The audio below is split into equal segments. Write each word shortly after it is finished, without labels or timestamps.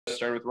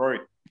start with Rory.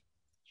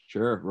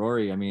 Sure,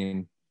 Rory. I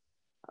mean,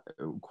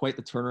 quite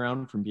the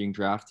turnaround from being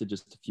drafted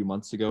just a few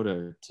months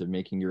ago to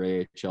making your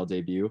AHL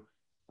debut.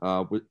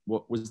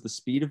 What was the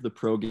speed of the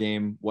pro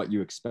game what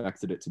you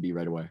expected it to be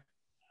right away?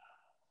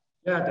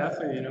 Yeah,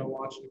 definitely.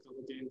 Watching a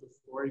couple games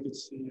before, you could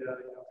see,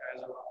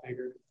 guys are a lot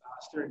bigger and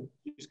faster, and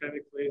you just gotta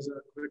make plays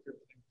quicker. I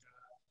think,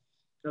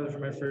 rather for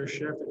my first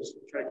shift, I just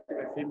try to keep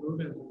my feet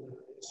moving and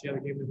see how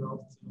the game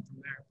developed from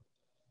there.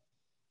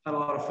 Had a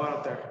lot of fun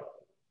up there.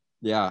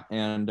 Yeah,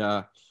 and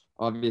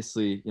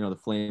obviously, the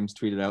Flames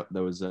tweeted out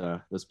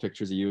those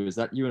pictures of you. Is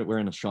that you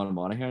wearing a Sean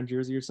Monahan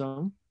jersey or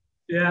something?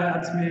 Yeah,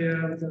 that's me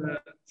with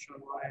the Sean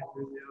Monahan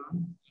jersey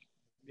on.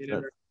 Me and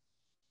him are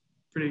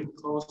pretty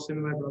close. Him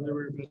and my brother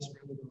were best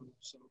friends with him,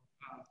 so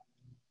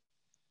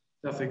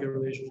definitely a good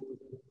relationship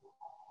with him.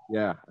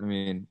 Yeah, I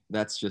mean,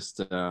 that's just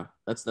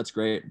that's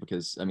great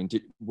because I mean,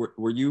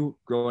 were you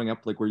growing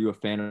up, like, were you a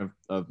fan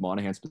of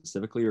Monahan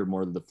specifically, or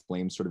more of the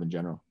Flames sort of in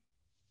general?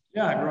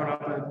 Yeah, growing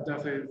up, I'm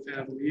definitely a fan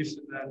of the Leafs,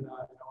 and then when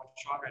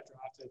Sean got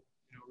drafted,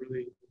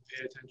 really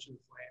paid attention to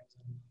the Flames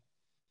and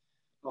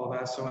all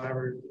that. So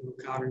whenever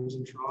Calgary was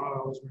in Toronto, I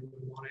always wear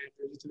the Monahan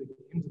jersey to the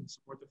games and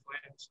support the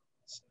Flames.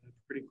 So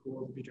it's pretty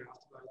cool to be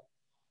drafted by them.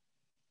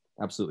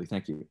 Absolutely,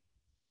 thank you.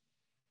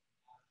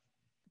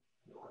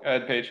 Go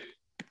ahead, Paige.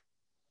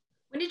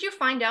 When did you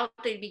find out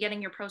that you'd be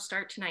getting your pro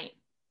start tonight?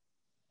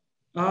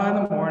 In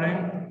the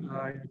morning,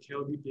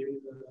 Caleb gave me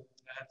the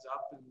heads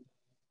up and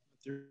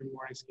through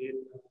morning skate.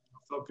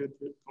 Felt good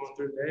going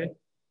through the day.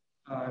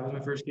 It was my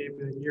first game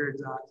in a year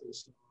exactly,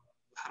 so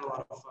I had a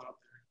lot of fun up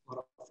there. A lot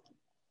of fun.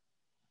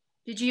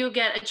 Did you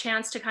get a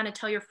chance to kind of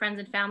tell your friends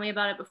and family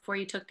about it before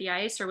you took the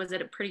ice, or was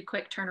it a pretty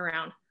quick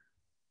turnaround?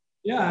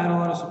 Yeah, I had a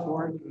lot of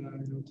support.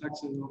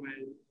 Texting all my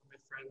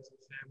friends and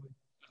family.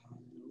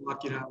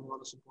 Lucky to have a lot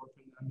of support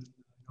from them,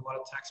 and a lot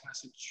of text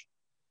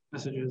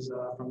messages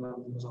from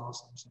them. It was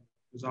awesome. So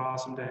it was an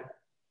awesome day.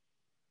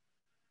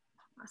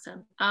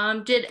 Awesome.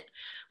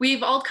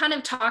 We've all kind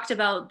of talked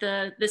about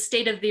the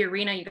state of the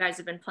arena you guys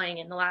have been playing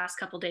in the last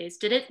couple of days.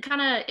 Did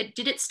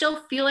it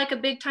still feel like a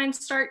big time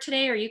start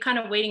today, or are you kind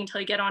of waiting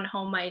until you get on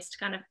home ice to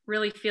kind of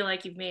really feel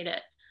like you've made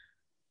it?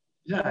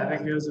 Yeah, I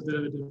think it was a bit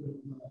of a different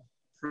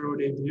pro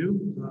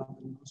debut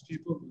than most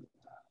people,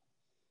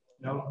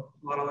 but a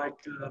lot of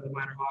like the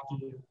minor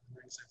hockey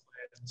rings I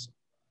played, and so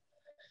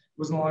it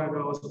wasn't long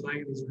ago I was playing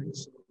in these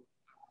rings, so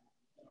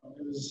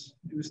it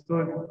was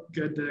still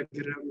good to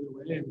get it out of the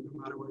way, and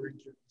no matter what rink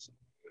you're in, so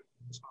it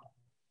was fun.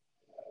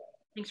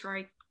 Thanks,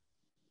 Rory.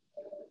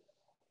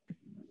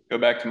 Go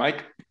back to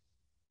Mike.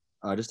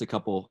 Just a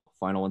couple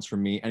final ones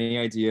from me. Any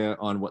idea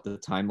on what the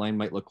timeline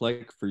might look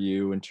like for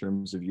you in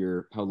terms of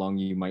how long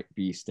you might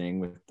be staying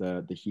with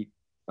the Heat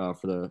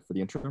for the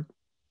interim?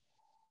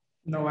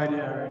 No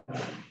idea right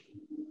now.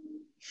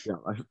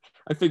 Yeah,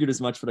 I figured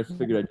as much, but I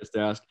figured I'd just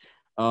ask.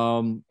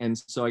 And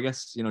so I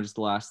guess, just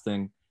the last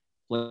thing,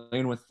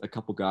 playing with a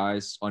couple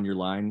guys on your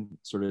line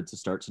sort of to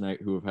start tonight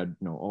who have had,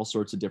 all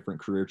sorts of different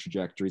career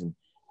trajectories.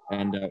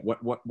 And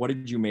what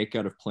did you make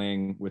out of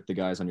playing with the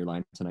guys on your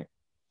line tonight?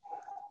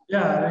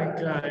 Yeah,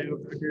 I think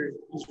Becker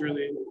is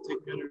really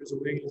taking me under his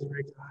wing. He's a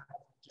great guy.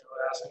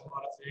 Asking a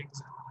lot of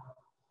things.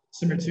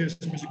 Simmer too.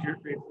 Simmer's a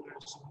great player.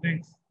 So I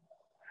think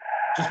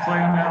just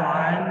playing on that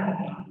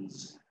line,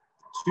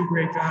 two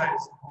great guys.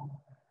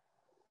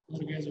 A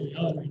lot of guys are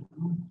yelling right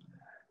now.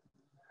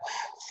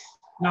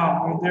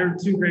 No, they're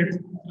two great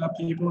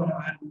people, and I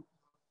had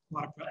a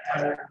lot of pleasure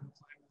playing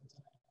with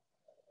them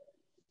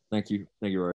tonight. Thank you, Rory.